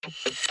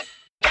Welcome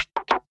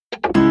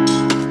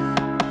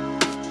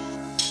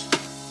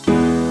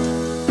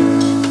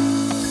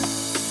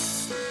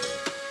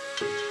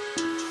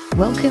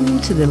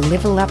to the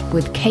Level Up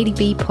with Katie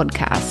B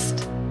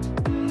podcast.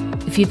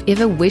 If you've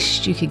ever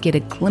wished you could get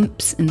a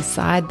glimpse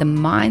inside the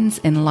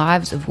minds and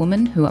lives of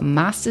women who are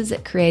masters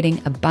at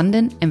creating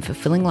abundant and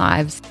fulfilling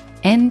lives,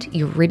 and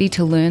you're ready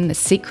to learn the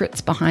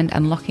secrets behind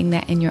unlocking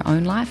that in your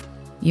own life,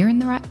 you're in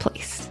the right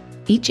place.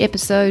 Each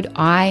episode,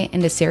 I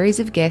and a series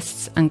of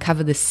guests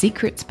uncover the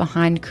secrets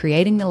behind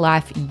creating the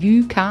life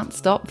you can't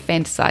stop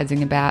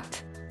fantasizing about.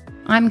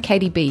 I'm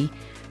Katie B,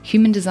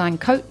 human design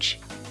coach,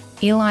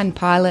 airline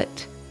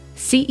pilot,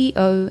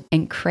 CEO,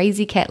 and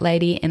crazy cat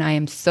lady, and I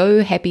am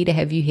so happy to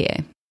have you here.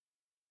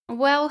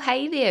 Well,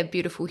 hey there,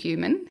 beautiful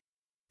human.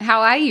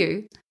 How are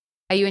you?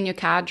 Are you in your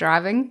car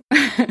driving?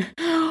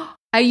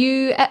 Are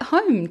you at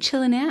home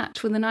chilling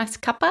out with a nice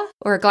cuppa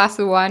or a glass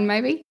of wine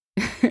maybe?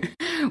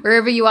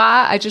 Wherever you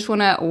are, I just want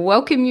to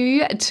welcome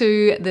you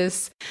to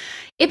this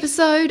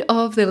episode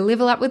of the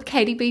Level Up with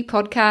Katie B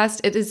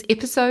podcast. It is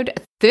episode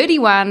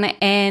 31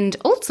 and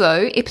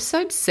also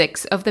episode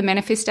 6 of the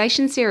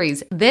Manifestation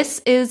series.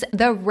 This is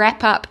the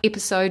wrap-up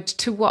episode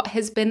to what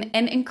has been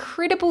an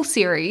incredible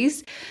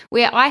series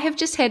where I have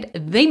just had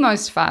the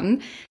most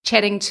fun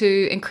chatting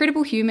to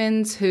incredible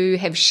humans who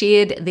have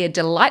shared their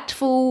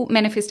delightful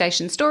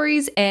manifestation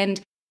stories and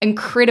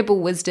incredible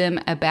wisdom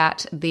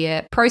about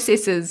their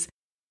processes.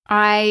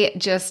 I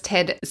just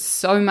had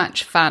so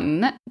much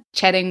fun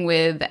chatting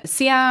with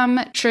Siam,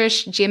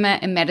 Trish, Gemma,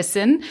 and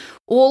Madison,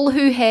 all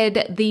who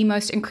had the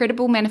most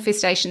incredible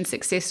manifestation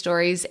success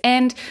stories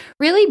and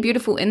really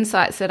beautiful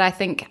insights that I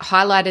think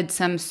highlighted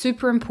some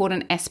super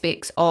important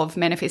aspects of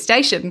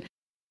manifestation.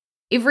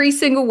 Every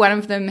single one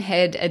of them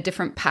had a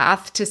different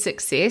path to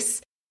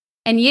success.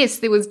 And yes,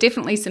 there was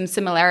definitely some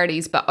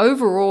similarities, but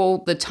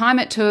overall, the time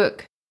it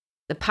took,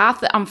 the path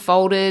that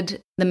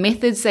unfolded, the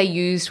methods they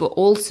used were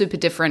all super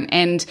different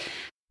and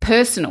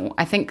personal.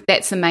 I think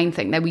that's the main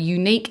thing. They were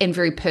unique and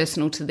very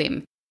personal to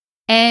them.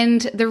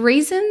 And the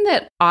reason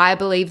that I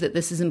believe that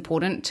this is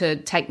important to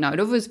take note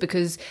of is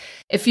because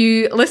if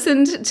you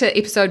listened to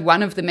episode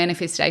 1 of the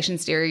Manifestation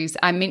series,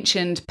 I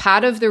mentioned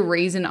part of the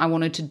reason I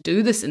wanted to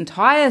do this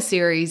entire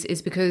series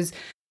is because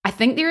I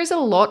think there is a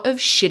lot of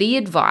shitty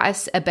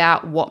advice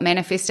about what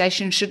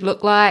manifestation should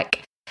look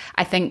like.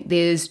 I think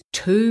there's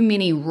too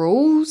many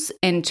rules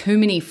and too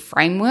many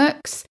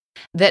frameworks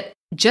that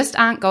just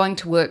aren't going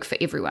to work for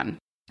everyone.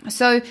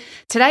 So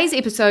today's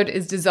episode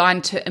is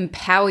designed to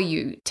empower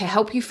you, to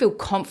help you feel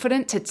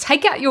confident, to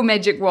take out your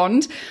magic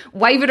wand,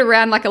 wave it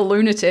around like a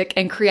lunatic,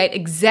 and create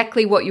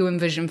exactly what you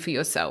envision for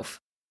yourself.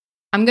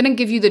 I'm going to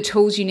give you the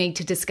tools you need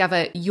to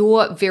discover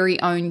your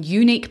very own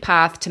unique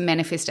path to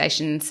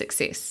manifestation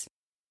success.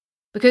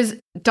 Because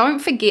don't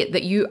forget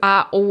that you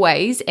are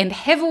always and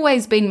have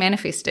always been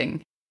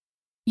manifesting.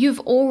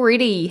 You've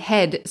already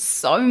had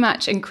so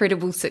much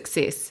incredible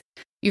success.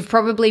 You've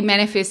probably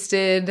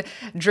manifested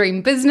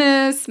dream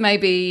business,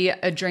 maybe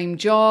a dream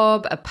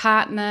job, a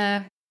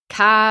partner,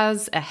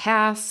 cars, a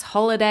house,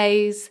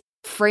 holidays,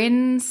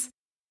 friends,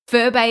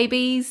 fur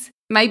babies,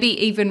 maybe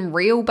even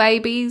real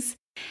babies.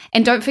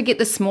 And don't forget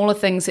the smaller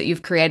things that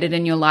you've created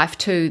in your life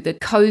too, the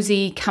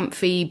cozy,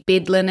 comfy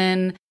bed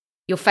linen,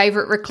 your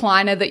favorite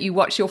recliner that you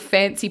watch your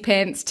fancy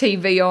pants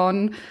TV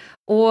on,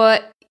 or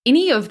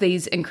any of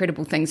these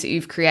incredible things that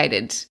you've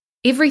created.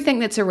 Everything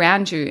that's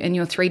around you in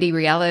your 3D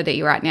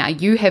reality right now,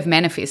 you have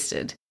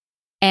manifested.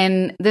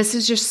 And this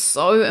is just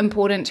so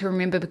important to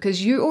remember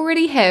because you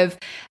already have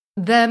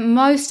the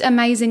most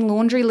amazing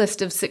laundry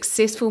list of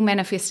successful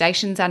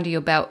manifestations under your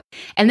belt.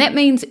 And that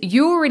means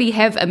you already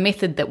have a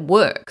method that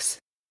works.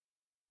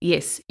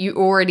 Yes, you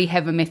already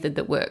have a method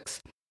that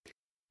works.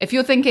 If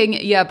you're thinking,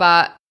 yeah,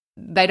 but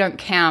they don't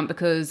count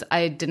because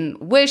I didn't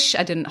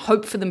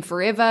hope for them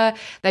forever.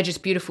 They're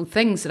just beautiful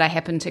things that I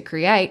happened to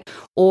create.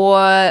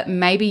 Or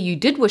maybe you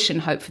did wish and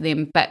hope for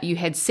them, but you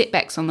had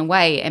setbacks on the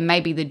way. And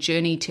maybe the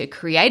journey to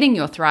creating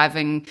your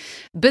thriving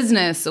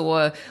business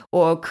or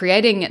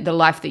creating the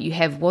life that you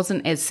have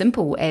wasn't as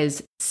simple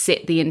as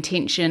set the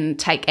intention,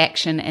 take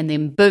action, and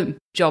then boom,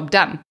 job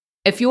done.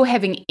 If you're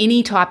having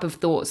any type of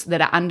thoughts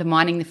that are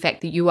undermining the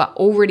fact that you are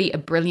already a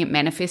brilliant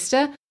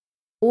manifester,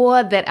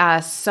 or that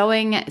are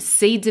sowing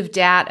seeds of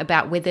doubt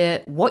about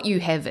whether what you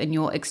have in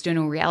your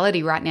external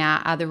reality right now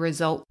are the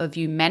result of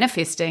you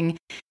manifesting,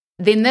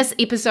 then this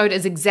episode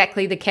is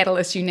exactly the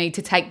catalyst you need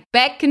to take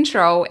back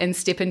control and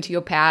step into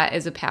your power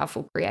as a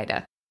powerful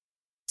creator.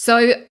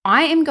 So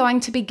I am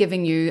going to be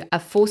giving you a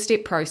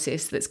 4-step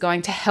process that's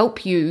going to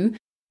help you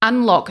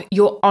unlock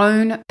your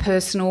own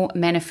personal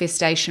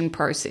manifestation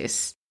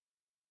process.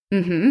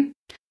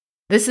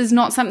 This is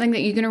not something that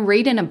you're going to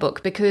read in a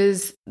book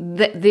because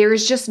there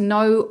is just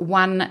no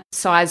one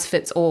size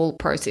fits all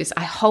process.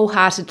 I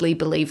wholeheartedly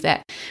believe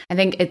that. I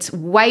think it's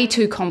way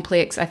too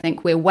complex. I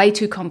think we're way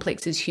too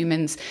complex as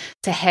humans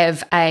to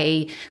have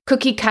a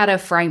cookie cutter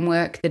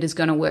framework that is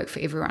going to work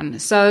for everyone.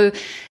 So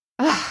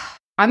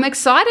I'm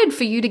excited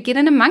for you to get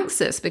in amongst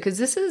this because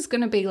this is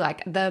going to be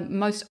like the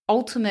most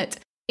ultimate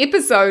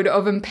episode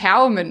of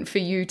empowerment for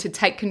you to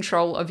take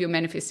control of your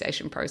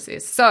manifestation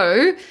process.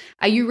 So,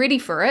 are you ready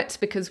for it?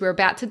 Because we're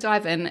about to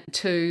dive in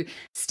to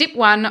step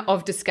 1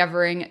 of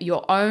discovering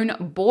your own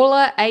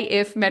baller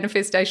AF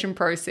manifestation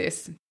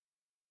process.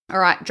 All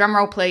right, drum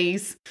roll,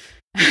 please.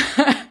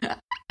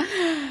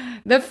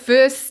 The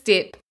first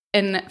step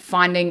in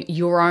finding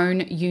your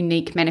own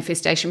unique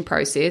manifestation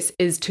process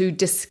is to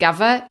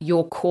discover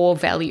your core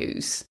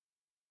values.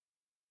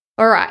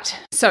 All right,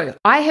 so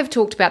I have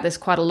talked about this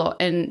quite a lot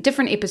in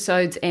different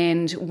episodes,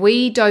 and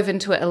we dove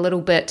into it a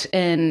little bit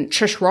in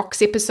Trish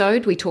Rock's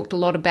episode. We talked a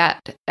lot about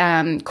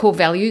core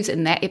values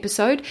in that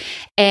episode,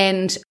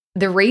 and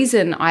the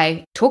reason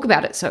I talk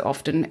about it so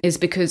often is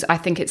because I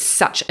think it's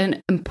such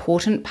an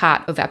important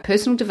part of our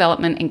personal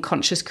development and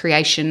conscious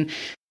creation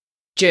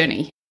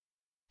journey.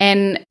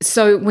 And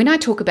so when I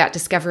talk about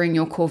discovering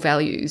your core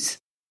values,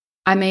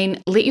 I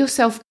mean, let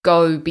yourself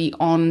go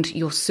beyond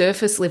your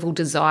surface level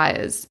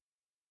desires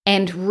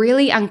and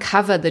really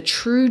uncover the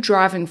true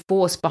driving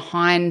force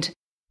behind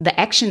the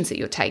actions that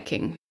you're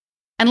taking.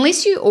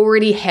 Unless you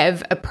already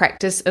have a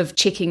practice of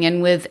checking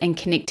in with and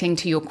connecting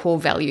to your core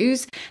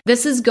values,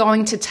 this is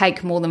going to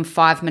take more than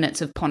 5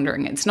 minutes of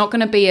pondering. It's not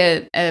going to be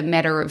a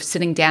matter of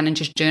sitting down and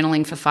just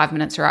journaling for 5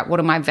 minutes. All right, what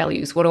are my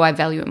values? What do I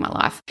value in my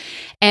life?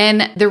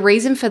 And the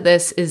reason for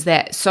this is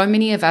that so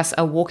many of us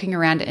are walking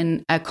around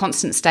in a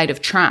constant state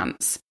of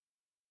trance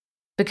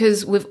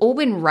because we've all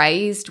been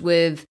raised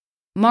with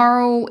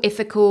moral,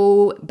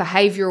 ethical,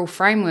 behavioral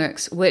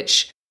frameworks,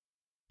 which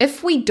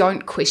if we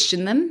don't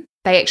question them,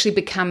 they actually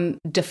become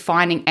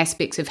defining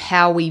aspects of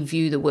how we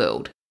view the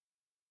world.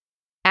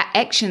 Our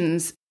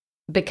actions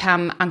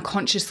become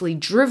unconsciously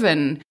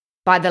driven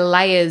by the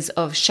layers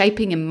of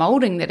shaping and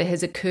molding that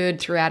has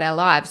occurred throughout our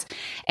lives.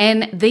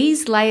 And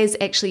these layers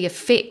actually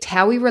affect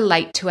how we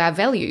relate to our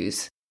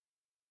values.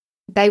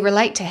 They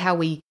relate to how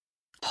we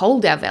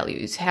hold our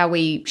values, how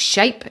we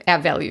shape our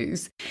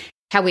values,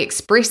 how we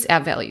express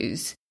our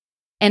values.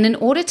 And in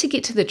order to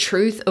get to the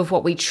truth of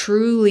what we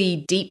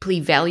truly deeply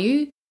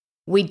value,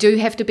 we do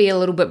have to be a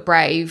little bit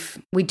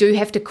brave. We do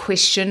have to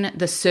question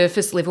the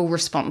surface level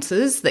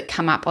responses that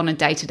come up on a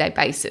day-to-day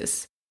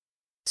basis.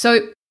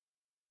 So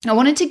I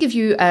wanted to give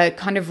you a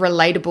kind of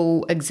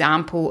relatable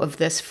example of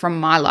this from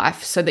my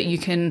life so that you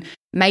can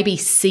maybe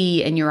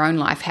see in your own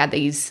life how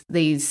these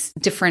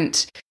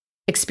different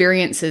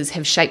experiences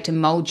have shaped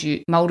and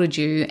molded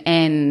you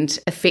and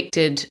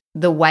affected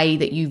the way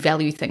that you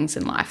value things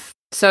in life.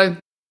 So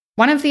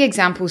one of the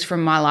examples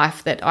from my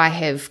life that I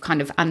have kind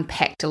of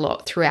unpacked a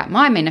lot throughout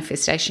my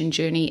manifestation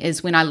journey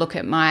is when I look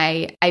at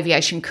my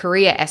aviation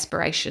career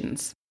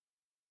aspirations.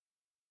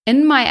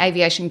 In my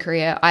aviation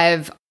career,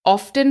 I've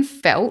often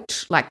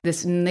felt like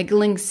this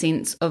niggling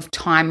sense of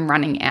time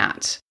running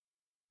out.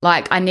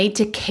 Like I need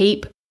to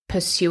keep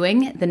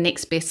pursuing the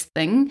next best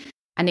thing.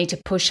 I need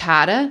to push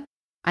harder.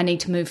 I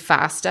need to move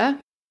faster.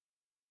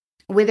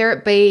 Whether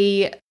it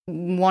be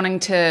wanting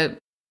to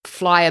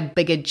fly a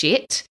bigger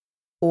jet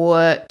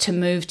or to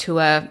move to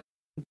a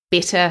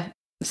better,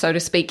 so to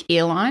speak,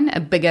 airline,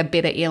 a bigger,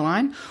 better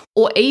airline,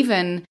 or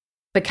even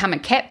become a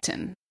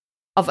captain.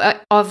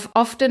 I've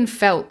often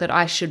felt that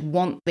I should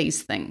want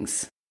these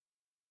things.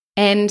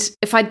 And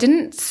if I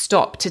didn't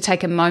stop to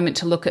take a moment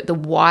to look at the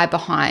why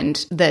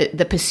behind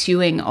the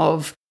pursuing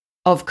of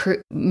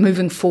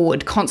moving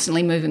forward,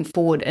 constantly moving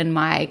forward in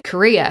my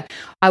career,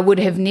 I would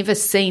have never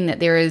seen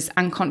that there is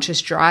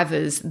unconscious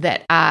drivers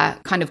that are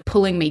kind of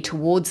pulling me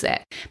towards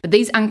that. But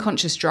these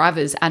unconscious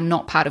drivers are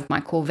not part of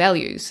my core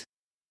values.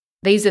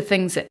 These are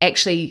things that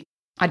actually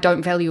I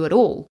don't value at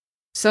all.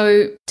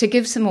 So to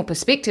give some more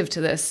perspective to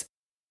this,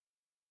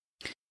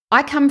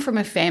 I come from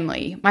a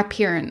family, my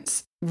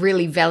parents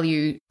really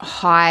value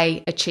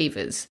high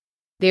achievers.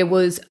 There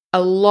was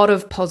a lot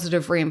of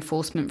positive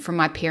reinforcement from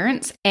my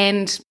parents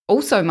and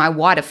also my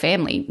wider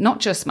family, not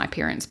just my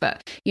parents,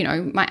 but, you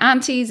know, my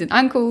aunties and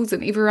uncles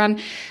and everyone.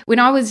 When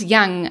I was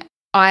young,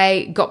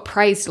 I got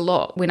praised a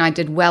lot when I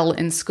did well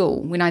in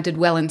school, when I did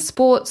well in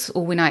sports,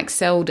 or when I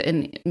excelled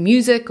in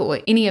music or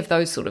any of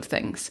those sort of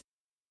things.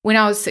 When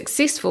I was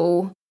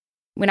successful,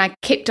 when I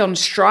kept on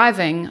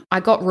striving, I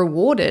got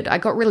rewarded. I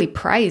got really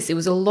praised. There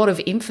was a lot of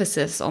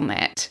emphasis on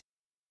that.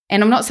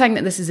 And I'm not saying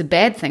that this is a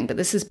bad thing, but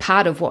this is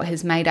part of what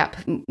has made up,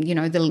 you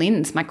know, the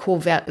lens, my core,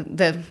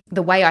 the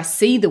way I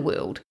see the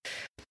world.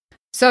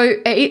 So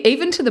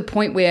even to the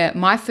point where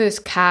my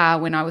first car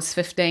when I was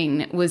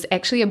 15 was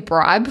actually a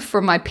bribe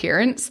from my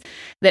parents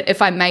that if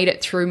I made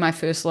it through my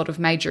first lot of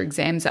major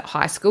exams at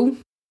high school,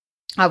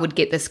 I would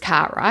get this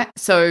car, right?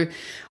 So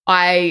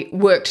I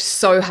worked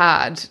so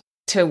hard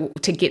to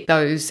get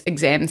those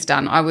exams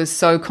done. I was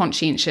so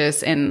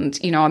conscientious and,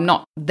 you know, I'm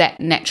not that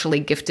naturally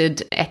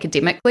gifted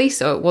academically,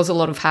 so it was a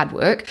lot of hard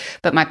work,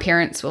 but my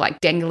parents were like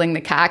dangling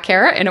the car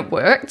carrot and it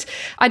worked.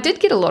 I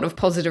did get a lot of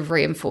positive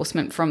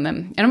reinforcement from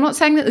them. And I'm not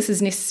saying that this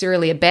is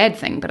necessarily a bad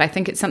thing, but I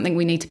think it's something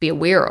we need to be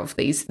aware of,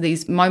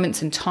 these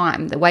moments in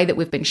time, the way that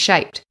we've been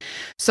shaped.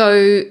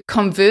 So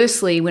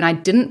conversely, when I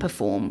didn't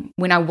perform,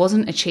 when I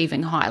wasn't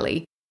achieving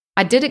highly,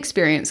 I did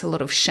experience a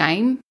lot of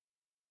shame,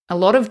 a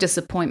lot of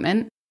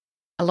disappointment,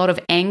 a lot of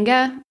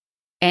anger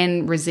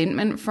and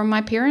resentment from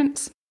my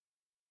parents.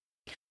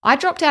 I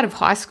dropped out of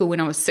high school when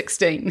I was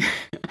 16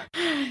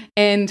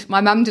 and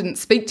my mum didn't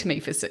speak to me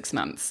for 6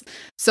 months.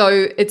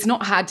 So it's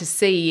not hard to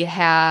see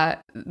how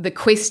the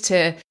quest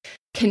to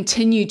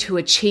continue to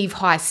achieve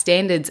high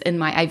standards in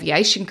my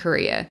aviation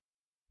career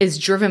is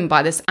driven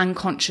by this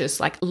unconscious,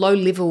 like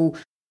low-level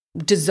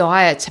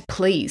desire to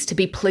please, to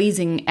be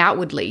pleasing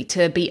outwardly,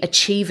 to be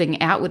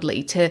achieving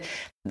outwardly,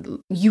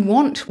 we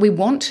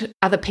want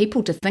other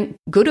people to think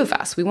good of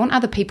us. We want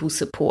other people's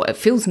support. It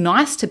feels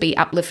nice to be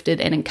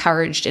uplifted and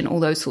encouraged and all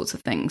those sorts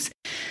of things.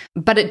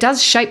 But it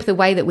does shape the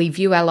way that we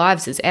view our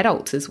lives as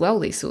adults as well,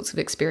 these sorts of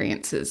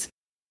experiences.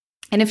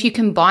 And if you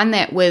combine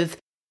that with,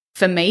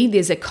 for me,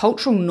 there's a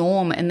cultural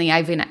norm in the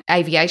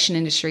aviation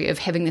industry of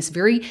having this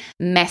very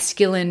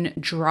masculine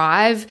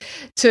drive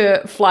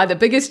to fly the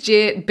biggest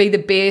jet, be the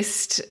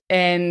best,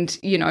 and,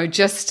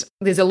 just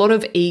there's a lot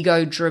of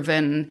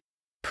ego-driven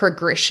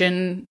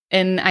progression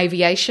in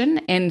aviation.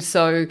 And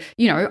so,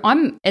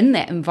 I'm in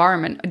that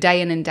environment day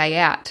in and day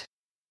out.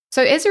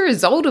 So as a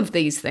result of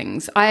these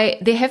things,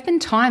 there have been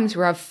times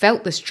where I've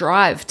felt this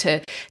drive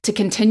to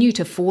continue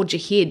to forge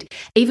ahead,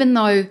 even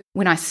though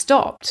when I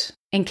stopped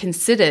and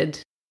considered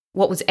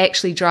what was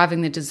actually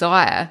driving the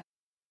desire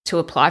to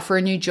apply for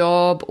a new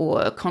job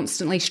or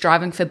constantly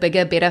striving for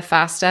bigger, better,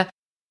 faster,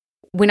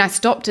 when I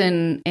stopped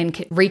and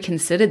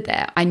reconsidered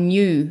that,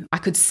 I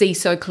could see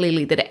so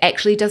clearly that it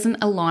actually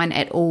doesn't align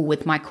at all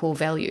with my core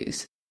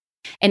values.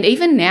 And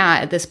even now,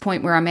 at this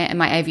point where I'm at in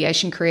my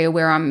aviation career,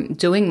 where I'm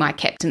doing my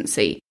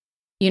captaincy,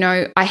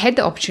 I had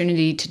the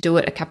opportunity to do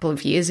it a couple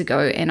of years ago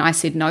and I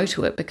said no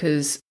to it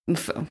because,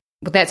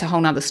 that's a whole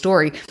nother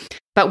story.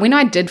 But when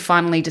I did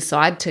finally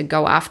decide to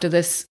go after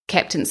this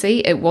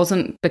captaincy, it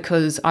wasn't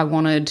because I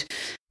wanted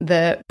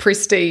the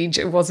prestige.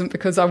 It wasn't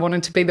because I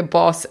wanted to be the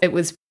boss. It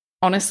was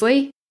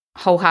honestly,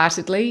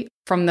 wholeheartedly,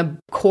 from the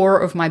core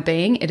of my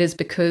being, it is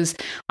because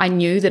I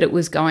knew that it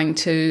was going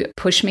to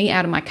push me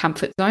out of my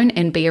comfort zone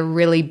and be a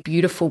really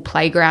beautiful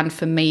playground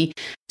for me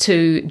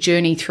to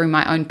journey through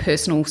my own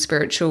personal,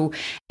 spiritual,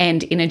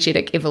 and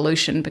energetic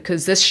evolution,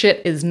 because this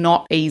shit is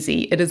not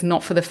easy. It is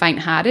not for the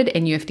faint-hearted,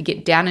 and you have to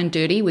get down and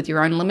dirty with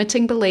your own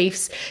limiting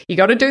beliefs. You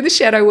got to do the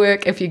shadow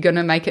work if you're going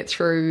to make it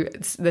through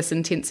this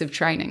intensive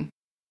training.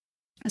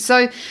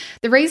 So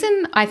the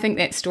reason I think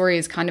that story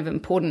is kind of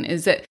important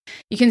is that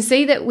you can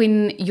see that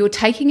when you're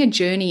taking a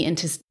journey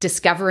into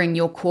discovering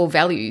your core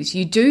values,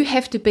 you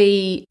have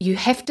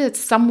to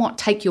somewhat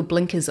take your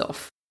blinkers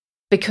off,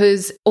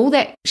 because all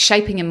that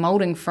shaping and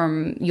molding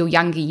from your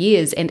younger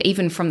years and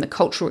even from the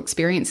cultural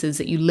experiences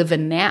that you live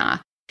in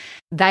now,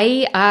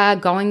 they are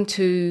going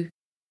to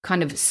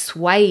kind of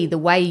sway the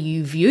way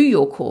you view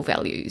your core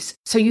values.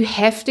 So you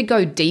have to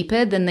go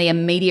deeper than the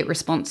immediate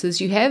responses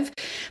you have,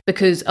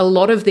 because a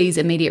lot of these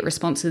immediate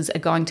responses are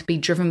going to be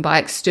driven by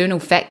external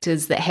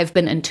factors that have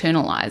been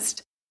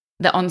internalized,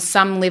 that on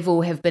some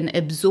level have been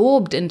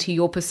absorbed into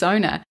your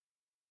persona.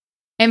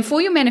 And for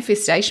your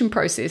manifestation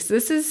process,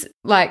 this is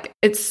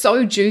it's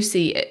so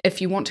juicy if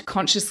you want to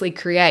consciously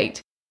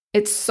create.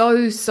 It's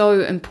so,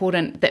 so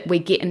important that we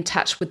get in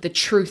touch with the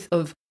truth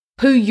of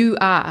who you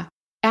are,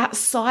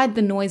 outside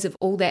the noise of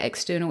all that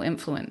external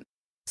influence.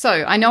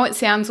 So I know it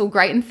sounds all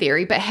great in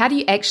theory, but how do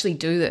you actually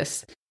do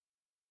this?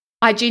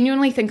 I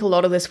genuinely think a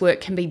lot of this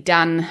work can be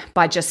done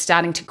by just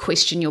starting to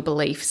question your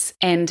beliefs,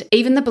 and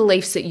even the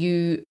beliefs that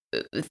you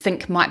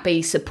think might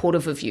be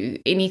supportive of you,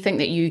 anything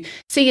that you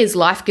see as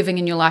life-giving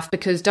in your life,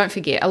 because don't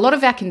forget, a lot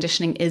of our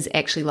conditioning is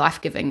actually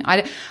life-giving.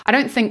 I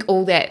don't think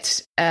all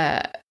that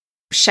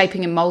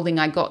shaping and molding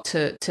I got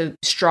to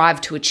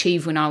strive to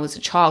achieve when I was a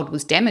child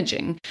was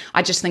damaging.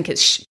 I just think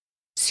it's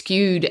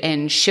skewed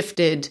and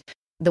shifted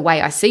the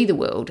way I see the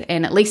world.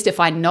 And at least if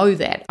I know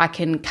that, I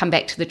can come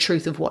back to the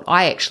truth of what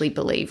I actually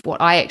believe, what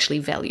I actually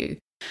value.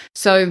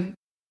 So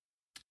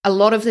a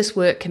lot of this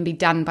work can be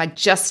done by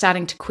just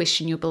starting to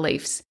question your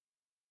beliefs.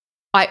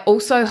 I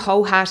also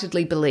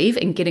wholeheartedly believe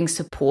in getting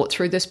support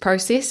through this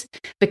process,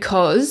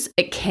 because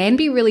it can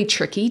be really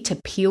tricky to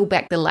peel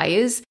back the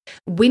layers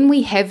when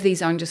we have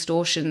these own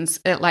distortions,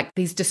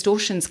 these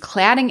distortions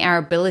clouding our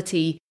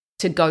ability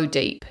to go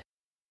deep.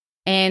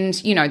 And,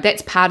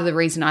 that's part of the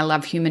reason I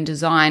love human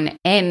design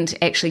and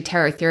actually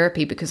tarot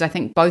therapy, because I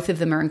think both of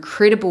them are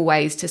incredible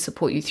ways to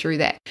support you through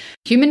that.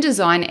 Human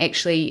design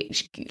actually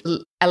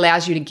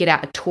allows you to get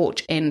out a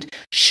torch and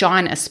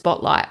shine a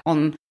spotlight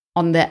on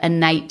the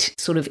innate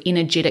sort of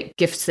energetic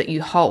gifts that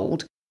you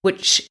hold,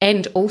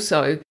 and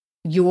also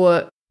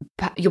your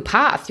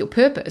path, your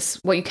purpose,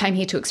 what you came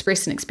here to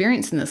express and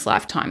experience in this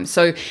lifetime.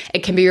 So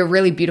it can be a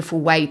really beautiful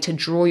way to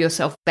draw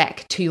yourself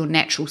back to your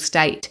natural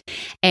state.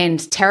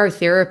 And tarot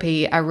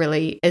therapy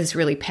is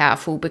really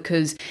powerful,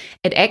 because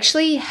it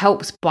actually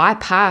helps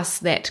bypass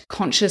that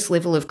conscious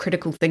level of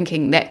critical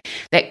thinking,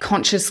 that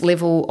conscious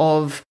level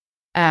of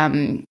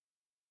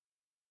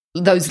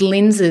those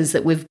lenses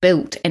that we've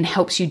built, and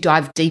helps you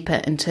dive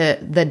deeper into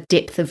the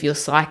depth of your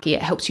psyche.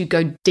 It helps you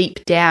go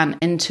deep down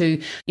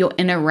into your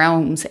inner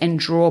realms and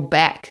draw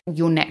back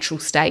your natural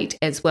state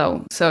as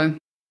well. So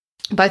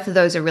Both of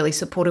those are really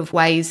supportive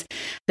ways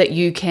that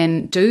you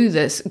can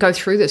go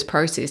through this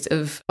process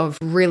of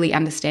really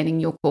understanding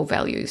your core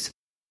values.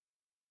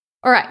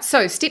 All right,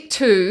 so step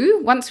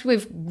 2, once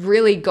we've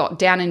really got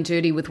down and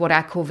dirty with what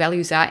our core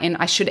values are, and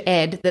I should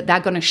add that they're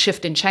going to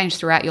shift and change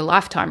throughout your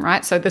lifetime,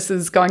 right? So this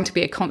is going to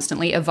be a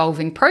constantly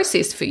evolving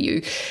process for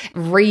you,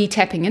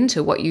 re-tapping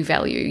into what you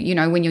value. You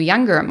know, when you're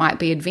younger, it might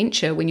be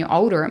adventure. When you're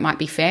older, it might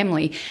be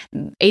family.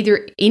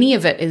 Either any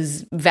of it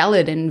is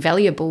valid and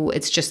valuable.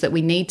 It's just that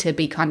we need to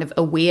be kind of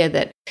aware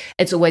that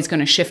it's always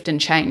going to shift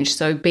and change.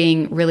 So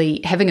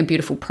having a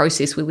beautiful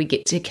process where we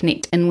get to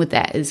connect in with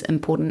that is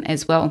important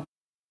as well.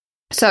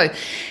 So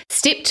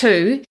step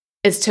 2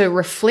 is to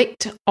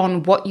reflect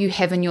on what you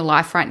have in your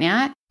life right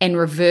now and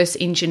reverse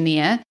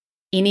engineer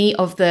any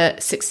of the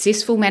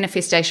successful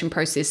manifestation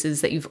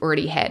processes that you've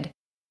already had.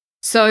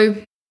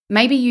 So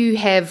maybe you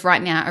have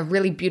right now a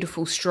really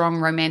beautiful, strong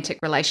romantic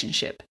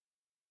relationship.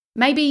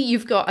 Maybe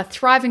you've got a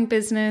thriving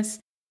business.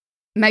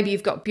 Maybe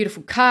you've got a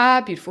beautiful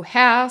car, beautiful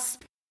house.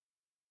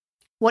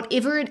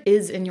 Whatever it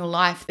is in your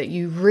life that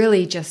you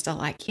really just are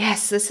like,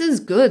 yes, this is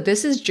good.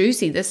 This is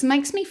juicy. This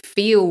makes me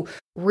feel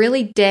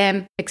really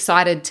damn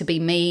excited to be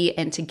me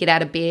and to get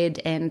out of bed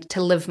and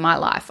to live my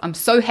life. I'm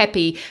so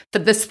happy for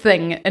this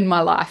thing in my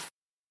life.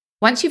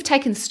 Once you've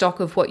taken stock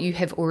of what you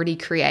have already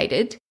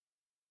created,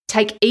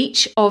 take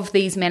each of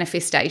these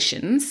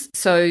manifestations.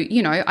 So,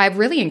 I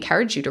really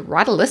encourage you to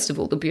write a list of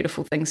all the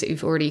beautiful things that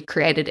you've already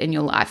created in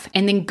your life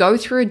and then go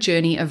through a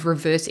journey of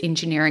reverse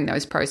engineering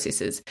those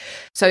processes.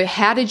 So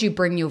how did you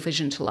bring your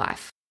vision to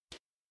life?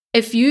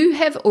 If you're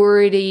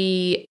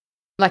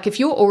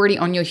already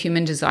on your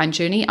human design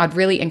journey, I'd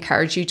really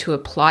encourage you to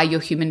apply your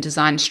human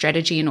design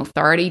strategy and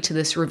authority to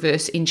this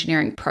reverse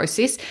engineering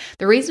process.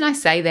 The reason I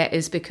say that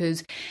is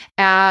because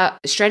our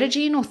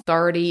strategy and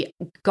authority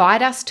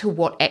guide us to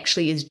what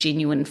actually is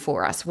genuine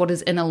for us, what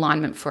is in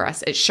alignment for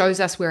us. It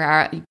shows us where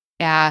our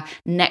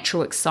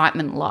natural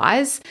excitement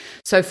lies.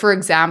 So for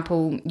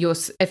example,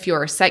 if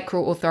you're a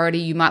sacral authority,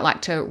 you might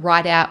like to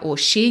write out or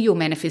share your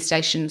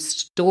manifestation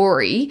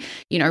story.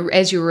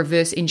 As you're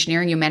reverse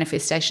engineering your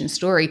manifestation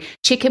story,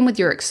 check in with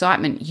your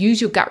excitement,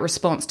 use your gut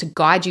response to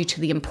guide you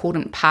to the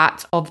important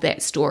parts of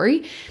that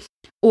story.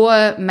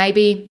 Or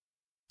maybe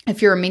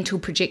if you're a mental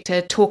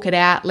projector, talk it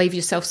out, leave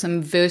yourself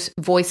some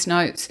voice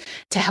notes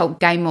to help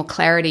gain more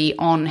clarity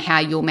on how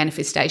your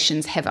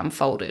manifestations have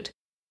unfolded.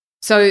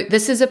 So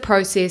this is a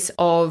process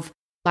of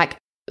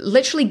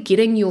literally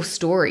getting your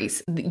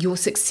stories, your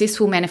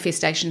successful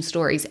manifestation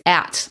stories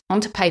out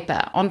onto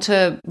paper,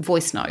 onto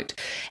voice note,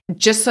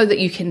 just so that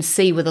you can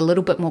see with a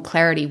little bit more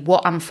clarity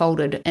what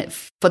unfolded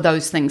for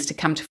those things to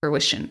come to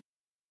fruition.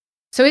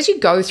 So as you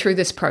go through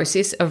this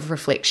process of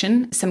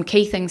reflection, some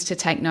key things to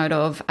take note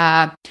of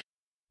are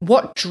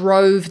what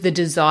drove the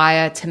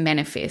desire to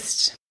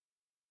manifest?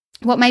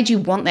 What made you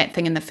want that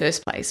thing in the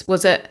first place?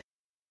 Was it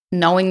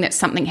knowing that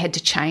something had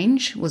to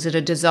change? Was it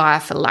a desire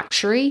for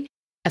luxury?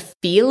 A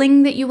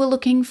feeling that you were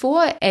looking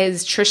for?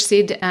 As Trish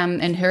said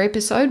in her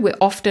episode, we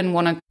often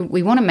want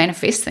to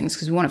manifest things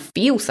because we want to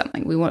feel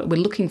something. We're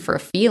looking for a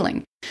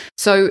feeling.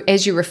 So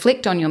as you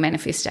reflect on your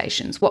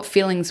manifestations, what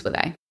feelings were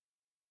they?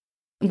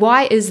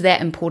 Why is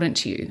that important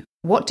to you?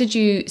 What did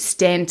you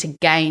stand to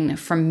gain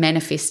from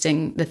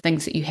manifesting the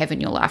things that you have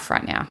in your life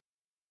right now?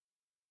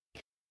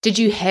 Did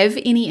you have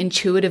any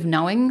intuitive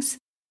knowings?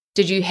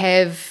 Did you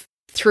have,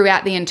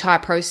 throughout the entire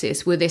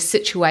process, were there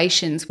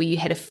situations where you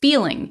had a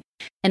feeling,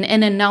 an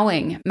inner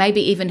knowing,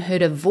 maybe even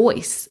heard a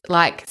voice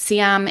like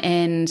Siam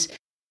and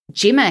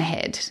Gemma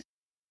had,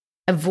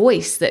 a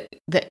voice that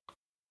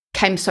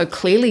came so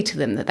clearly to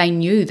them that they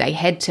knew they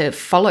had to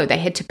follow, they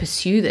had to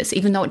pursue this,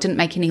 even though it didn't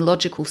make any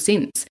logical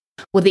sense?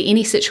 Were there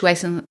any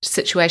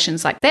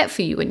situations like that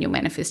for you in your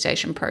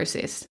manifestation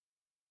process?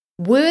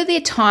 Were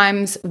there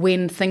times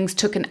when things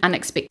took an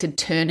unexpected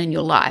turn in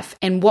your life,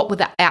 and what were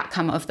the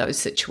outcome of those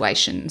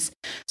situations?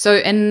 So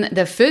in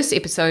the first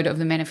episode of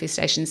the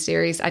Manifestation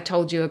series, I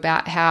told you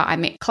about how I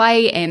met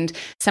Clay and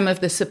some of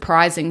the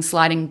surprising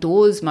sliding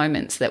doors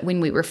moments that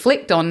when we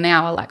reflect on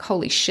now are like,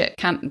 holy shit,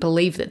 can't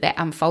believe that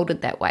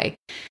unfolded that way.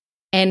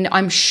 And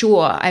I'm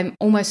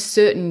almost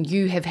certain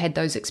you have had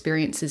those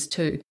experiences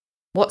too.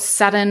 What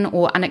sudden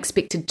or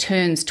unexpected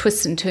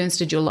twists and turns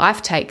did your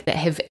life take that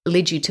have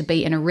led you to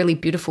be in a really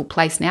beautiful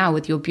place now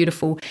with your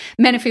beautiful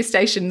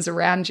manifestations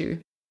around you?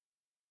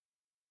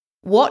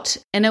 What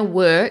inner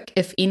work,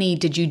 if any,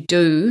 did you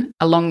do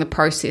along the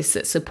process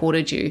that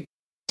supported you?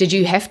 Did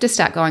you have to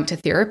start going to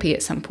therapy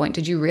at some point?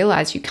 Did you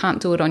realize you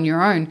can't do it on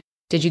your own?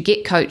 Did you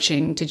get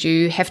coaching? Did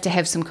you have to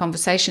have some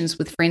conversations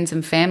with friends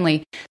and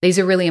family? These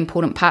are really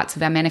important parts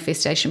of our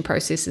manifestation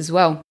process as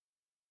well.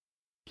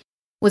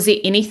 Was there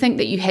anything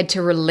that you had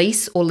to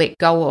release or let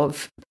go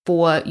of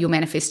for your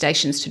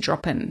manifestations to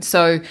drop in?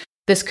 So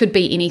this could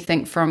be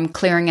anything from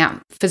clearing out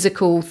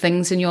physical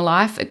things in your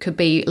life. It could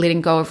be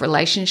letting go of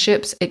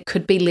relationships. It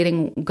could be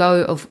letting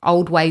go of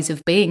old ways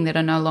of being that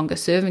are no longer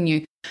serving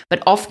you.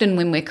 But often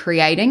when we're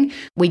creating,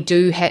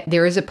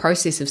 there is a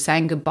process of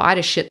saying goodbye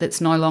to shit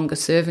that's no longer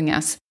serving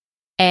us.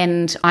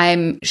 And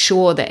I'm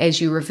sure that as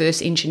you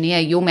reverse engineer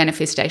your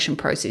manifestation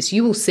process,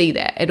 you will see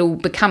that. It'll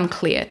become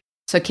clear.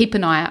 So keep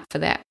an eye out for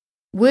that.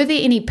 Were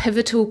there any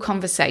pivotal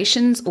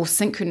conversations or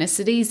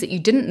synchronicities that you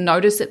didn't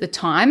notice at the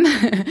time,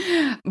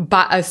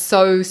 but are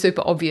so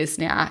super obvious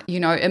now?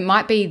 It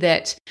might be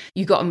that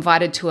you got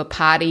invited to a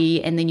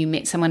party and then you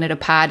met someone at a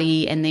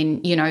party, and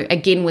then,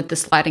 again with the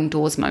sliding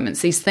doors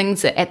moments, these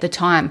things that at the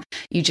time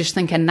you just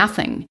think are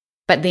nothing.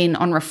 But then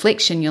on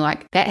reflection, you're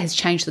like, that has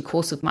changed the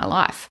course of my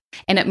life.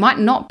 And it might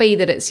not be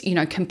that it's,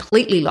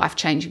 completely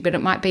life-changing, but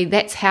it might be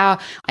that's how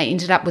I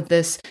ended up with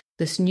this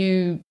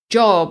new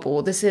job,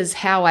 or this is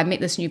how I met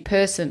this new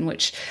person,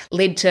 which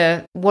led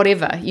to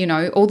whatever,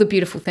 all the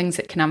beautiful things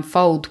that can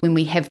unfold when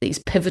we have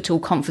these pivotal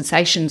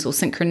conversations or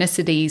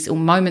synchronicities or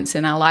moments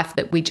in our life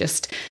that we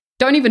just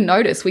don't even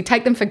notice. We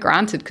take them for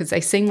granted because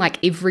they seem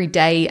like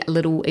everyday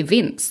little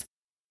events.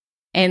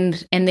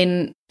 And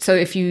then, so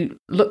if you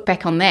look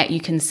back on that, you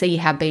can see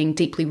how being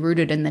deeply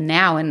rooted in the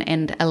now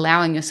and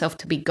allowing yourself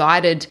to be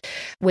guided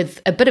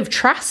with a bit of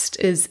trust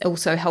is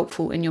also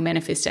helpful in your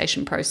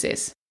manifestation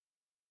process.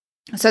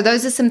 So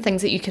those are some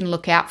things that you can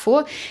look out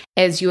for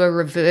as you are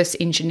reverse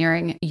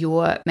engineering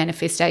your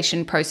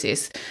manifestation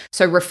process.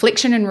 So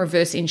reflection and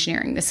reverse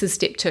engineering, this is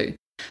step 2.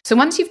 So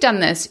once you've done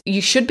this,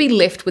 you should be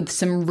left with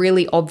some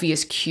really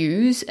obvious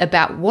cues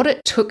about what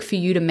it took for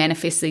you to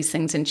manifest these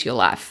things into your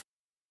life.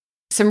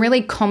 Some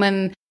really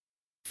common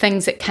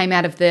things that came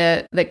out of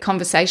the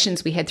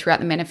conversations we had throughout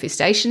the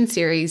manifestation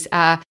series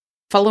are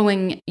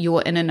following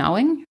your inner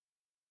knowing,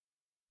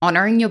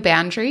 honoring your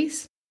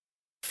boundaries,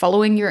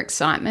 following your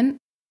excitement,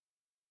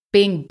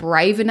 being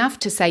brave enough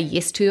to say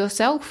yes to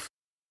yourself.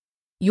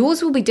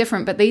 Yours will be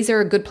different, but these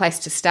are a good place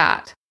to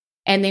start.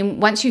 And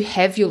then once you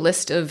have your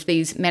list of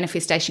these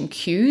manifestation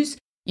cues,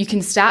 you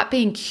can start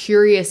being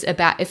curious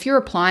about if you're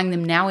applying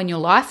them now in your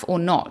life or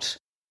not.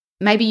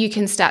 Maybe you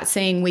can start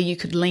seeing where you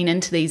could lean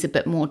into these a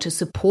bit more to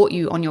support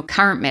you on your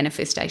current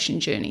manifestation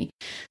journey.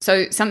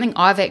 So something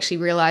I've actually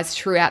realized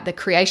throughout the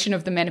creation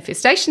of the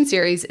manifestation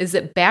series is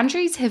that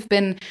boundaries have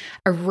been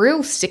a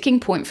real sticking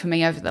point for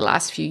me over the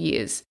last few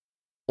years.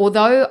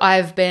 Although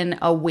I've been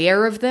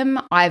aware of them,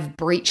 I've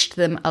breached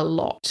them a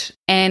lot.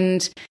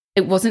 And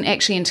it wasn't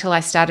actually until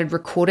I started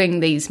recording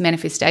these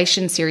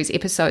manifestation series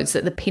episodes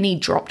that the penny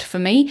dropped for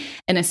me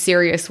in a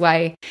serious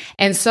way.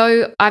 And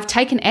so I've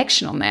taken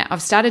action on that.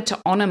 I've started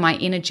to honor my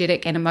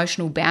energetic and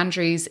emotional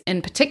boundaries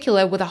in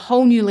particular with a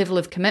whole new level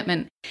of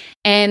commitment.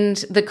 And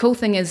the cool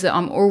thing is that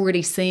I'm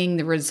already seeing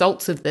the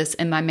results of this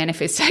in my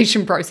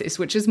manifestation process,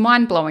 which is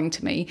mind-blowing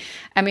to me.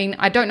 I mean,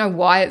 I don't know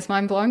why it's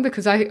mind-blowing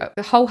because I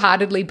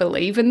wholeheartedly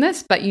believe in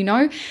this, but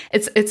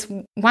it's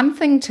one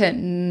thing to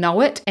know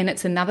it and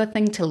it's another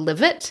thing to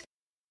live it.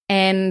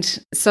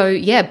 And so,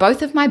 yeah,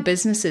 both of my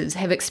businesses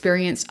have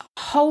experienced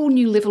a whole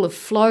new level of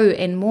flow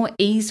and more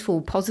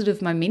easeful, positive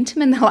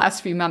momentum in the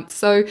last few months.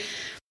 So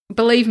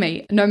believe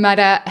me, no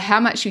matter how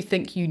much you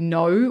think you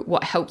know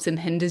what helps and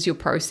hinders your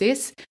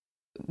process,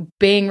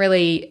 being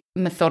really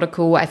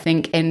methodical, I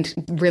think, and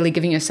really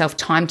giving yourself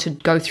time to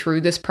go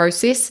through this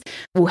process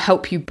will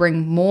help you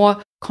bring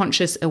more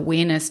conscious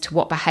awareness to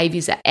what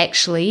behaviors are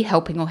actually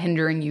helping or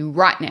hindering you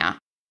right now.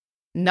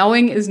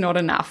 Knowing is not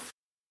enough.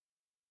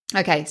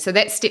 Okay, so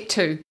that's step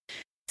 2.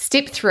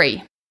 Step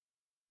 3,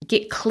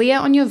 get clear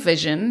on your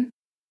vision,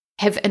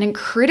 have an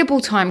incredible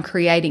time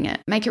creating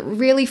it, make it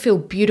really feel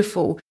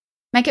beautiful,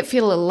 make it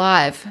feel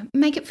alive,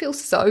 make it feel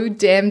so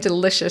damn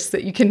delicious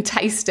that you can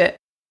taste it,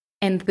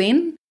 and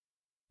then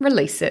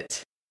release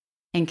it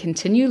and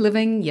continue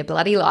living your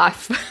bloody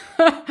life.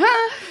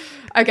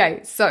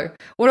 Okay, so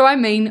what do I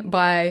mean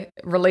by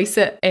release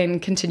it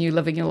and continue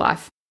living your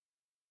life?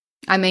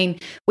 I mean,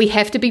 we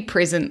have to be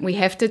present. We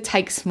have to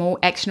take small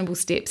actionable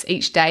steps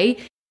each day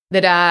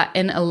that are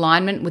in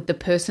alignment with the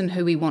person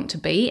who we want to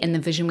be and the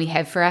vision we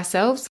have for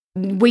ourselves.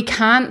 We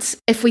can't,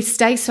 if we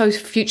stay so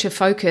future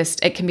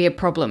focused, it can be a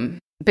problem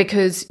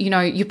because,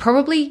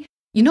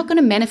 you're not going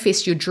to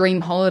manifest your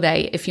dream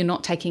holiday if you're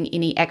not taking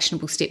any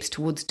actionable steps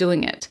towards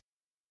doing it.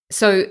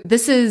 So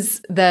this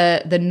is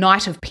the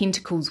Knight of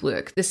Pentacles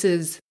work.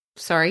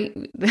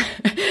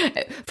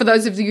 For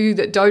those of you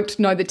that don't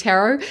know the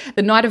tarot,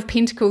 the Knight of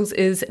Pentacles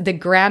is the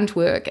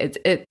groundwork.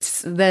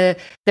 It's the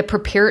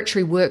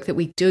preparatory work that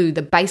we do,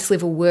 the base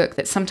level work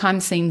that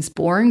sometimes seems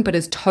boring but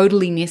is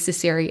totally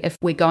necessary if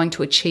we're going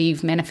to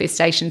achieve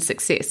manifestation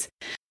success.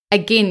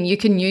 Again, you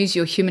can use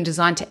your human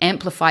design to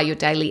amplify your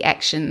daily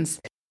actions.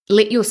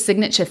 Let your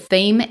signature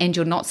theme and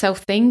your not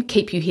self theme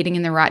keep you heading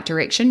in the right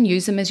direction.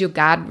 Use them as your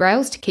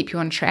guardrails to keep you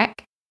on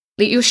track.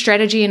 Let your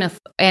strategy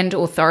and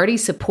authority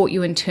support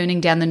you in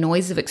turning down the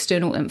noise of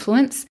external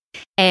influence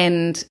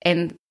and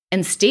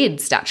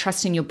instead start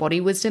trusting your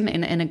body wisdom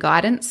and inner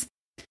guidance.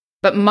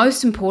 But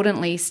most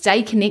importantly,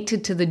 stay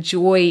connected to the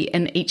joy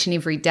in each and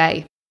every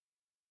day.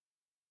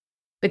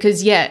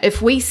 Because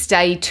if we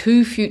stay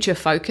too future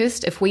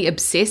focused, if we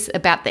obsess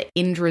about the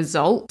end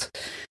result,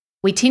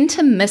 we tend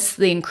to miss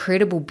the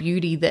incredible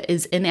beauty that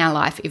is in our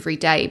life every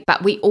day.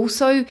 But we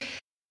also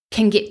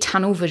can get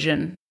tunnel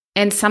vision.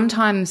 and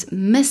sometimes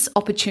miss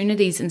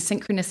opportunities and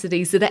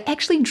synchronicities that are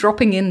actually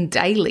dropping in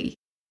daily.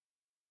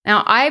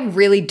 Now, I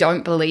really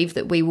don't believe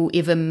that we will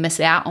ever miss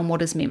out on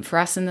what is meant for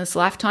us in this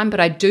lifetime,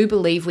 but I do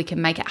believe we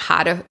can make it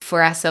harder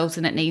for ourselves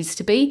than it needs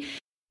to be.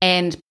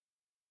 And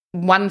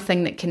one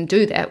thing that can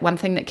do that, one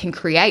thing that can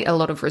create a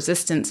lot of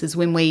resistance is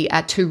when we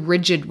are too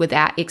rigid with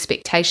our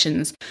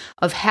expectations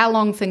of how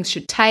long things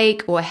should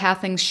take or how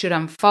things should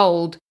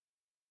unfold.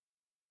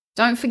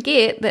 Don't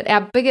forget that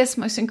our biggest,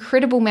 most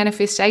incredible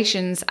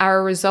manifestations are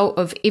a result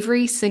of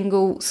every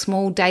single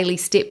small daily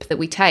step that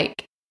we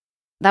take.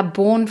 They're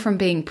born from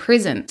being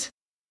present,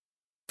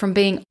 from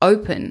being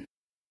open,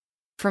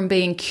 from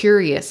being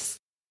curious.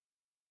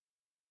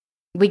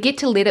 We get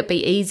to let it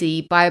be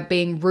easy by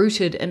being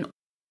rooted in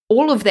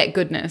all of that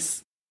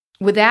goodness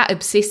without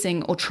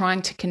obsessing or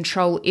trying to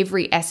control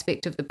every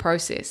aspect of the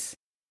process.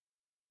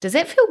 Does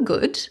that feel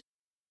good?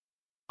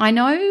 I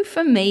know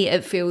for me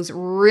it feels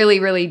really,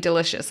 really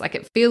delicious. Like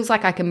it feels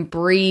like I can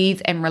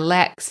breathe and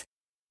relax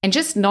and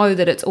just know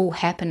that it's all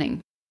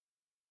happening.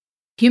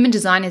 Human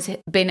design has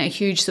been a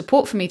huge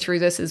support for me through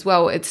this as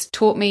well. It's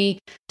taught me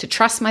to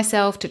trust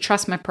myself, to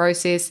trust my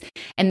process.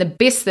 And the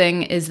best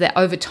thing is that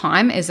over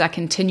time, as I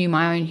continue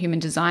my own human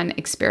design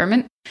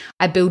experiment,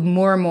 I build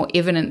more and more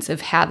evidence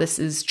of how this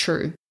is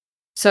true.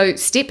 So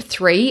step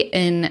 3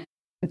 in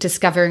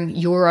discovering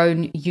your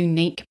own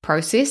unique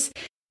process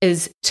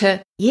is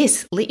to,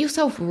 yes, let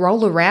yourself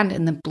roll around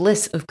in the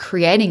bliss of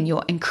creating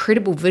your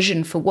incredible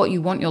vision for what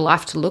you want your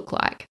life to look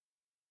like.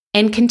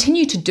 And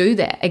continue to do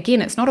that.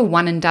 Again, it's not a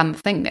one and done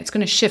thing. That's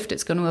going to shift.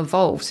 It's going to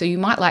evolve. So you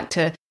might like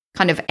to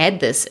kind of add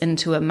this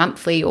into a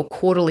monthly or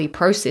quarterly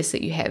process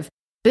that you have.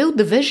 Build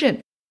the vision.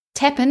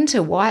 Tap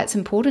into why it's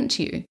important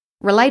to you.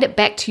 Relate it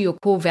back to your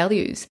core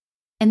values.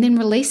 And then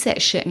release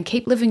that shit and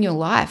keep living your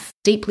life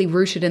deeply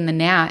rooted in the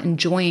now,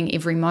 enjoying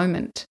every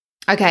moment.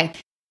 Okay,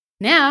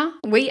 now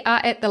we are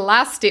at the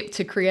last step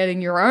to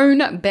creating your own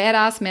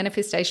badass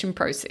manifestation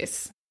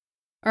process.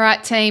 All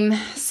right, team.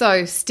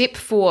 So step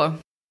 4.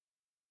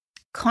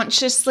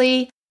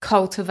 Consciously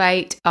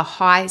cultivate a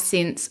high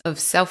sense of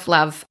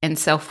self-love and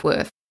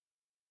self-worth.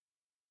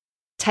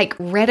 Take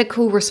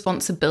radical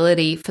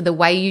responsibility for the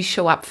way you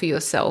show up for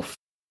yourself,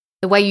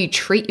 the way you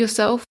treat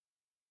yourself,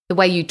 the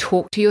way you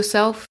talk to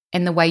yourself,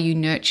 and the way you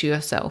nurture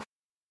yourself.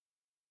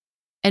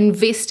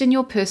 Invest in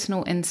your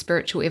personal and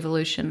spiritual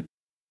evolution.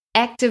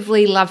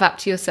 Actively love up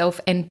to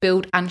yourself and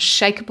build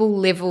unshakable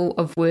level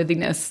of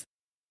worthiness.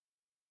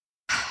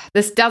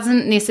 This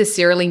doesn't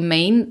necessarily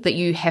mean that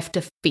you have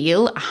to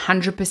feel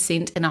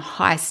 100% in a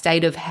high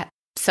state of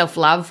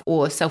self-love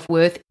or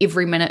self-worth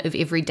every minute of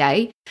every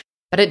day.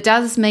 But it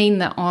does mean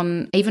that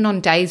even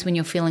on days when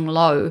you're feeling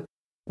low,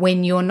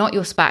 when you're not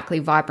your sparkly,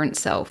 vibrant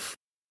self,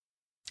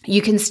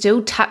 you can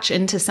still touch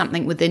into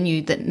something within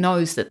you that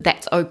knows that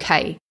that's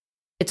okay.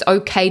 It's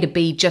okay to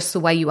be just the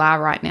way you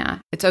are right now.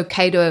 It's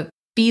okay to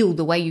feel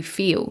the way you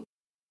feel.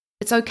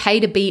 It's okay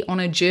to be on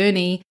a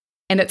journey,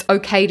 and it's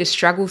okay to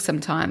struggle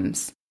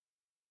sometimes.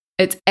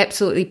 It's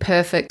absolutely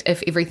perfect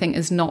if everything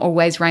is not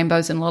always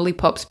rainbows and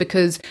lollipops,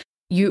 because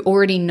you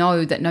already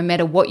know that no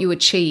matter what you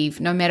achieve,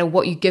 no matter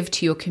what you give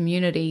to your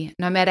community,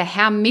 no matter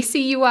how messy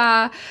you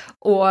are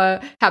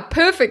or how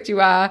perfect you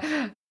are,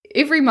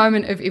 every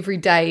moment of every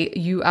day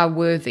you are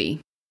worthy.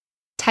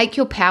 Take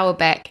your power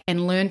back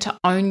and learn to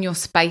own your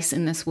space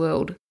in this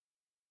world.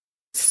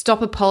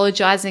 Stop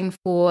apologizing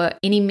for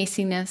any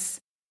messiness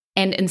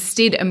and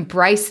instead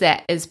embrace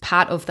that as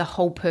part of the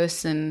whole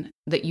person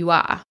that you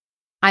are.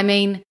 I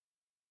mean,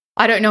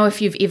 I don't know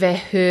if you've ever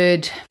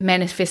heard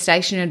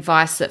manifestation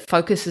advice that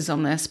focuses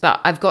on this, but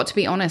I've got to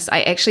be honest,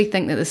 I actually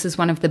think that this is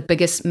one of the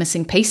biggest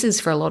missing pieces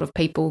for a lot of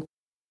people.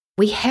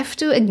 We have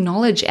to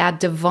acknowledge our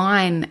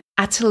divine,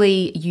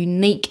 utterly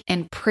unique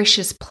and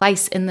precious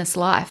place in this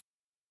life.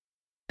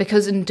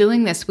 Because in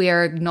doing this, we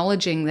are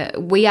acknowledging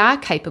that we are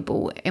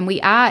capable and we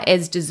are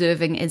as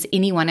deserving as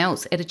anyone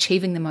else at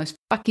achieving the most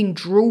fucking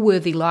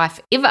drool-worthy life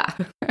ever.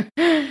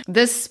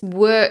 This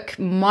work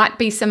might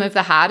be some of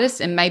the hardest,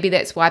 and maybe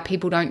that's why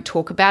people don't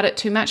talk about it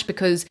too much,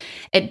 because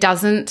it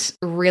doesn't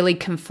really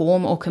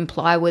conform or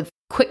comply with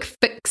quick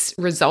fix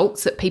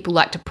results that people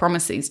like to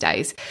promise these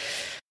days.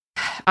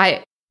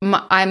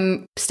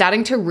 I'm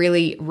starting to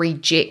really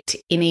reject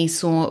any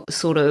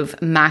sort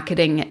of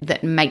marketing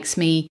that makes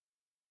me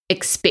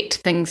expect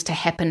things to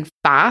happen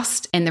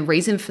fast. And the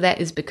reason for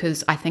that is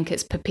because I think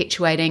it's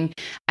perpetuating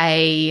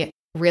a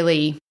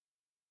really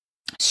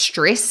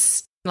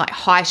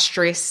high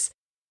stress,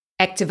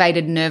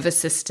 activated nervous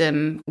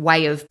system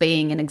way of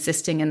being and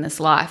existing in this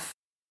life.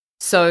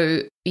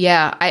 So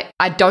yeah,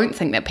 I don't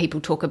think that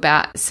people talk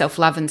about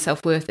self-love and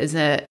self-worth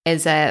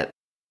as a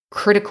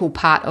critical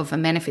part of a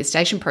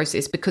manifestation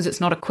process, because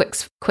it's not a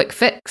quick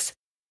fix.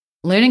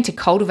 Learning to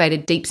cultivate a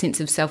deep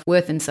sense of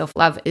self-worth and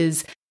self-love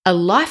is a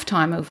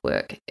lifetime of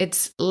work.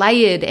 It's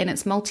layered and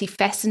it's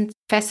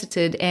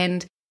multifaceted,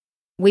 and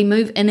we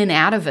move in and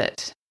out of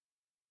it.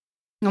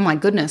 Oh my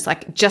goodness,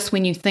 like just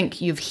when you think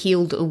you've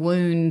healed a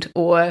wound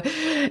or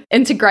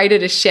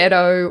integrated a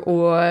shadow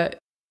or,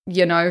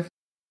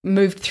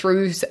 moved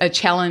through a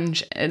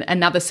challenge,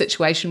 another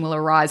situation will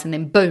arise, and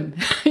then boom,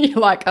 you're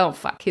like, oh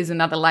fuck, here's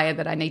another layer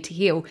that I need to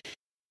heal.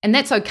 And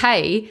that's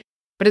okay,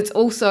 but it's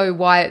also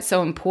why it's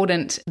so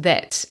important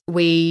that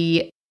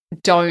we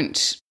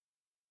don't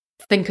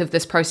think of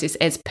this process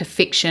as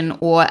perfection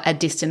or a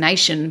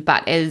destination,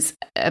 but as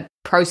a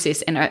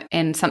process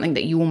and something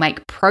that you will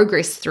make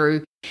progress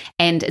through.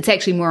 And it's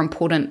actually more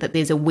important that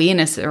there's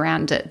awareness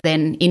around it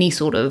than any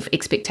sort of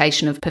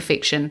expectation of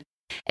perfection.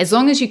 As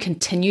long as you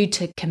continue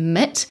to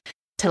commit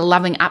to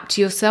loving up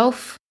to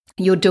yourself,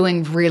 you're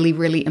doing really,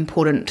 really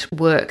important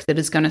work that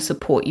is going to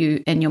support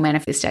you in your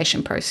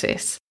manifestation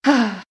process.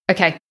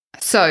 Okay,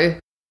 so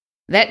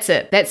that's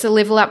it. That's the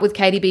Level Up with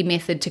KDB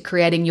method to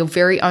creating your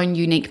very own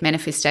unique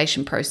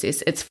manifestation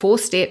process. It's 4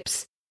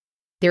 steps.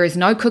 There is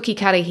no cookie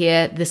cutter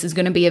here. This is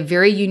going to be a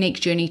very unique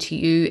journey to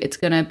you. It's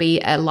going to be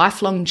a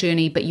lifelong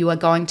journey, but you are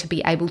going to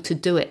be able to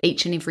do it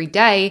each and every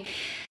day.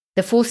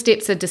 The 4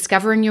 steps are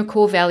discovering your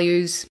core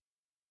values,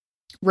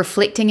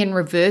 reflecting and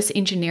reverse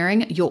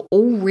engineering your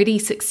already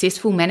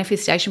successful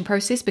manifestation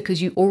process,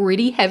 because you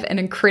already have an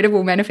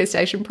incredible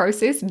manifestation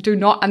process. Do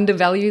not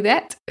undervalue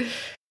that.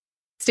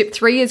 Step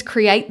 3 is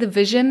create the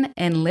vision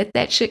and let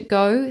that shit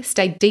go.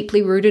 Stay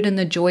deeply rooted in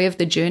the joy of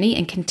the journey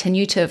and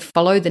continue to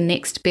follow the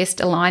next best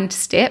aligned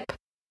step.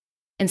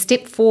 And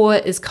step 4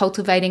 is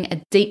cultivating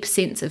a deep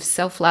sense of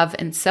self-love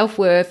and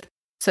self-worth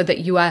so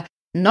that you are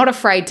not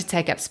afraid to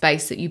take up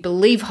space, that you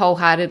believe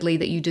wholeheartedly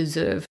that you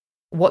deserve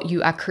what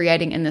you are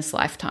creating in this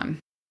lifetime.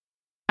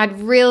 I'd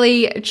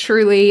really,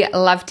 truly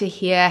love to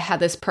hear how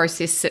this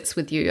process sits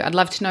with you. I'd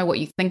love to know what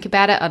you think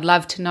about it. I'd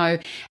love to know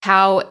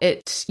how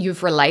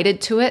you've related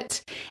to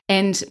it.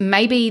 And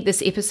maybe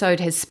this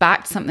episode has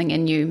sparked something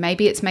in you.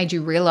 Maybe it's made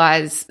you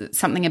realize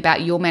something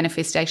about your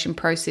manifestation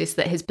process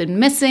that has been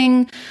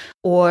missing,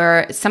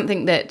 or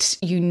something that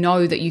you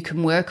know that you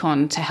can work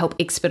on to help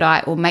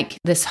expedite or make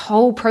this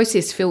whole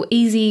process feel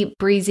easy,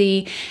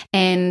 breezy,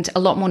 and a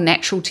lot more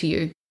natural to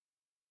you.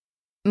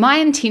 My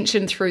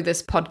intention through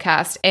this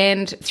podcast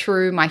and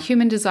through my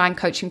human design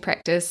coaching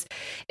practice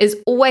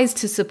is always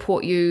to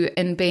support you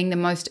in being the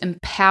most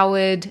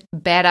empowered,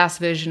 badass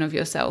version of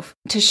yourself,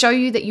 to show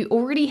you that you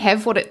already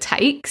have what it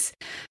takes.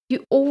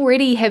 You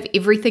already have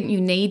everything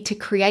you need to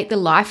create the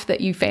life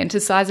that you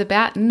fantasize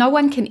about. No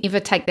one can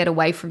ever take that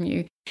away from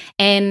you.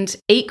 And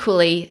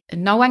equally,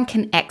 no one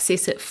can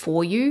access it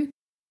for you.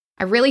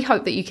 I really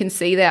hope that you can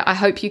see that. I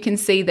hope you can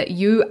see that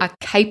you are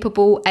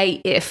capable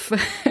AF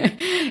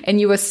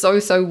and you are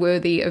so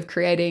worthy of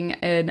creating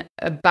an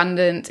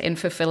abundant and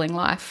fulfilling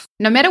life.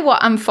 No matter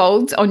what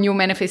unfolds on your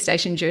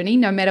manifestation journey,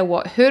 no matter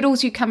what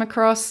hurdles you come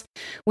across,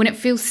 when it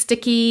feels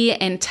sticky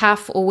and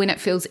tough or when it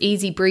feels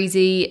easy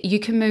breezy, you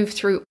can move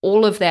through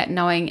all of that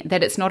knowing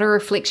that it's not a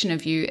reflection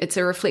of you. It's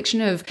a reflection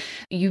of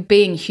you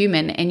being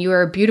human, and you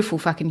are a beautiful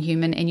fucking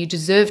human, and you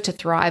deserve to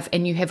thrive,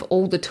 and you have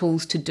all the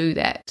tools to do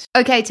that.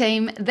 Okay,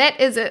 team, that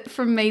is it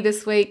from me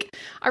this week.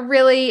 I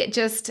really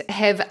just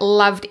have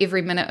loved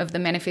every minute of the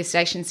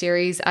manifestation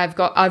series. I've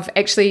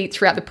actually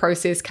throughout the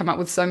process come up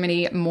with so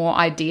many more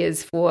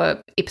ideas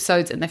for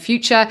episodes in the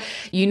future.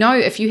 You know,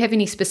 if you have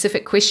any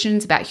specific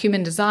questions about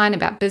human design,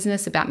 about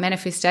business, about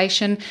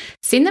manifestation,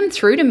 send them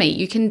through to me.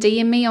 You can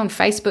DM me on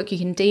Facebook, you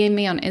can DM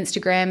me on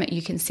Instagram,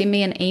 you can send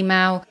me an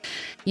email.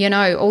 You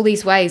know, all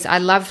these ways. I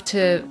love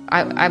to,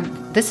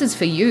 this is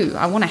for you.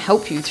 I want to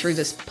help you through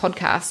this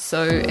podcast.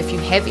 So if you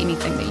have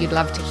anything that you'd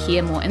love to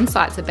hear more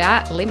insights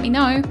about, let me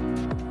know.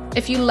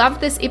 If you love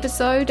this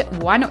episode,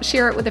 why not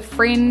share it with a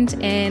friend?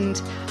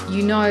 And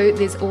you know,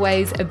 there's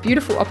always a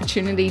beautiful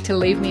opportunity to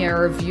leave me a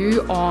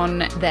review on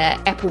the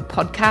Apple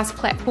Podcast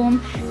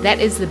platform. That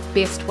is the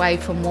best way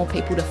for more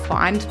people to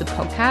find the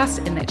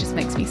podcast, and that just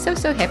makes me so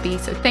happy.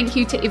 So thank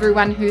you to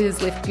everyone who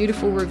has left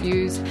beautiful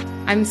reviews.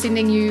 I'm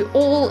sending you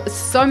all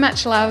so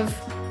much love.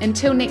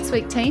 Until next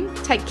week, team,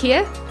 take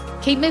care,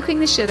 keep milking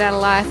the shit out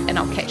of life, and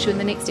I'll catch you in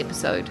the next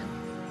episode.